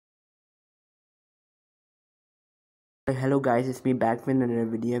Hello guys, it's me back with another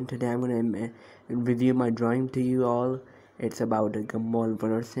video, and today I'm gonna review my drawing to you all. It's about a Gumball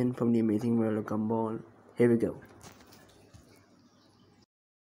watterson from the amazing world of Gumball. Here we go.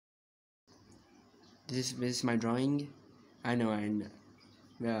 This is my drawing. I know I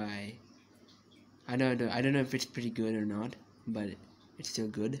don't know if it's pretty good or not, but it's still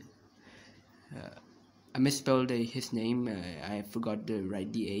good. I misspelled his name. I forgot to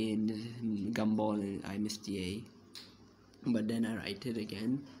write the A in Gumball, and I missed the A. But then I write it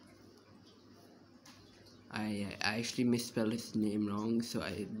again. I actually misspelled his name wrong, so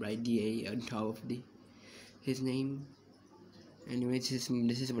I write the A on top of his name. Anyways, this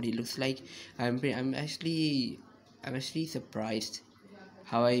is what he looks like. I'm actually surprised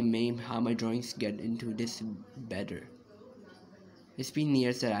how my drawings get into this better. It's been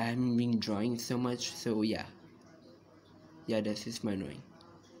years that I haven't been drawing so much, so yeah, this is my drawing.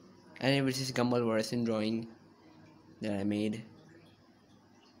 Anyways, this is Gumball watterson drawing that I made.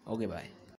 Okay, bye.